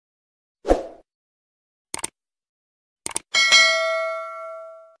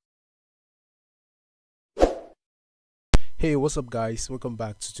Hey, what's up guys, welcome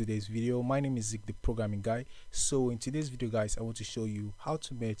back to today's video. My name is Zeke, the programming guy. So in today's video guys, I want to show you how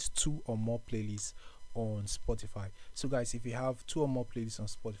to merge two or more playlists on Spotify. So guys, if you have two or more playlists on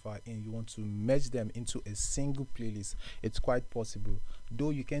Spotify and you want to merge them into a single playlist, it's quite possible,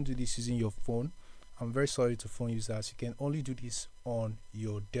 though you can do this using your phone. I'm very sorry to phone users, you can only do this on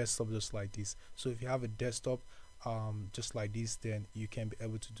your desktop just like this. So if you have a desktop just like this, then you can be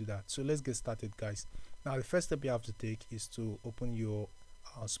able to do that. So let's get started guys. Now the first step you have to take is to open your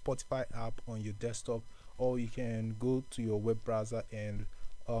Spotify app on your desktop, or you can go to your web browser and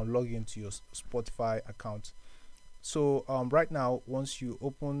log into your Spotify account. So right now, once you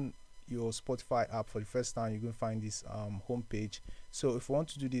open your Spotify app for the first time, you're going to find this home page. So if you want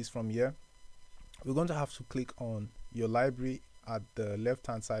to do this from here, we're going to have to click on your library at the left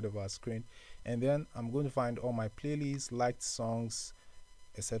hand side of our screen, and then I'm going to find all my playlists, liked songs,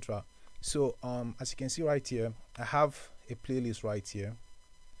 etc. So as you can see right here, I have a playlist right here.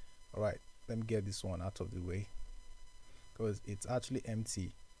 All right, let me get this one out of the way because it's actually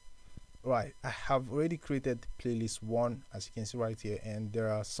empty. All right, I have already created playlist 1, as you can see right here, and there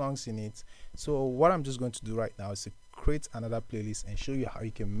are songs in it. So what I'm just going to do right now is to create another playlist and show you how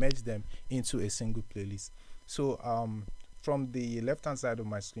you can merge them into a single playlist. So from the left hand side of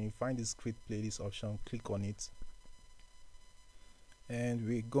my screen, you find this create playlist option, click on it, and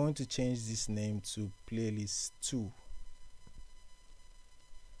we're going to change this name to playlist 2.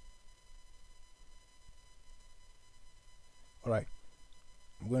 All right,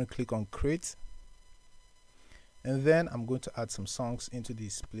 I'm going to click on create, and then I'm going to add some songs into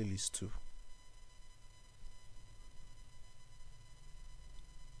this playlist 2.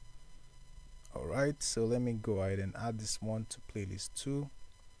 All right, so let me go ahead and add this one to playlist 2.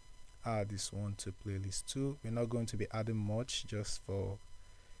 Add this one to playlist 2. We're not going to be adding much, just for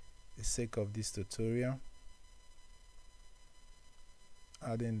the sake of this tutorial.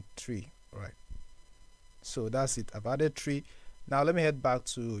 Adding 3. All right, so that's it. I've added 3. Now let me head back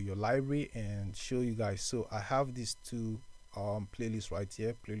to your library and show you guys. So I have these two playlists right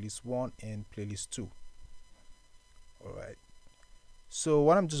here, playlist 1 and playlist 2. All right, so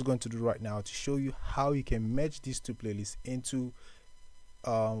what I'm just going to do right now to show you how you can merge these two playlists into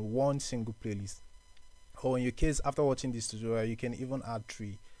one single playlist, or in your case, after watching this tutorial, you can even add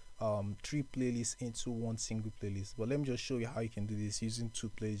three playlists into one single playlist. But let me just show you how you can do this using two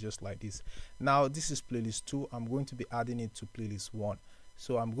playlists just like this. Now this is playlist 2. I'm going to be adding it to playlist 1.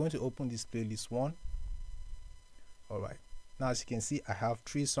 So I'm going to open this playlist 1. All right, now as you can see, I have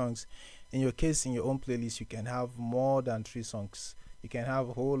 3 songs. In your case, in your own playlist, you can have more than 3 songs. You can have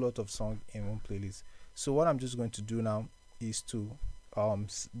a whole lot of songs in one playlist. So what I'm just going to do now is to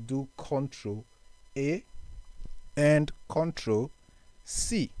do Control A and Control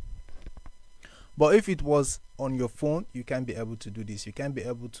C. But if it was on your phone, you can be able to do this. You can be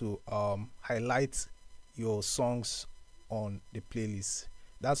able to highlight your songs on the playlist.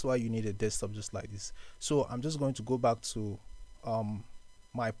 That's why you need a desktop just like this. So I'm just going to go back to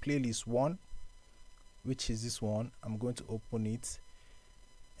my playlist 1, which is this one. I'm going to open it,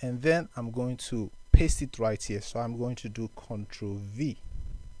 and then I'm going to paste it right here. So I'm going to do Control V,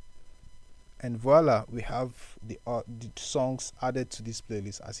 and voila, we have the songs added to this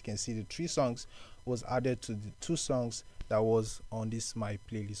playlist. As you can see, the 3 songs was added to the 2 songs that was on this my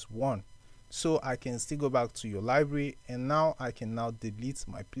playlist 1. So I can still go back to your library, and now I can now delete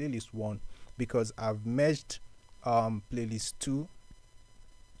my playlist 1 because I've merged playlist 2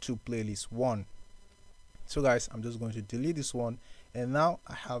 to playlist 1. So guys, I'm just going to delete this one, and now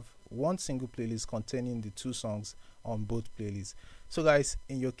I have one single playlist containing the 2 songs on both playlists. So guys,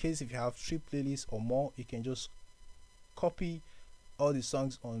 in your case, if you have 3 playlists or more, you can just copy all the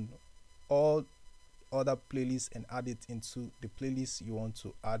songs on all other playlists and add it into the playlist you want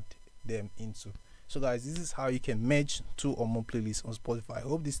to add them into. So guys, this is how you can merge 2 or more playlists on Spotify. I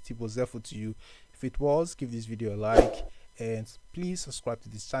hope this tip was helpful to you. If it was, give this video a like, and please subscribe to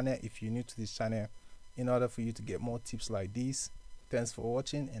this channel if you're new to this channel, in order for you to get more tips like these. Thanks for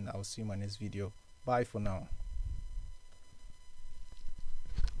watching, and I'll see you in my next video. Bye for now.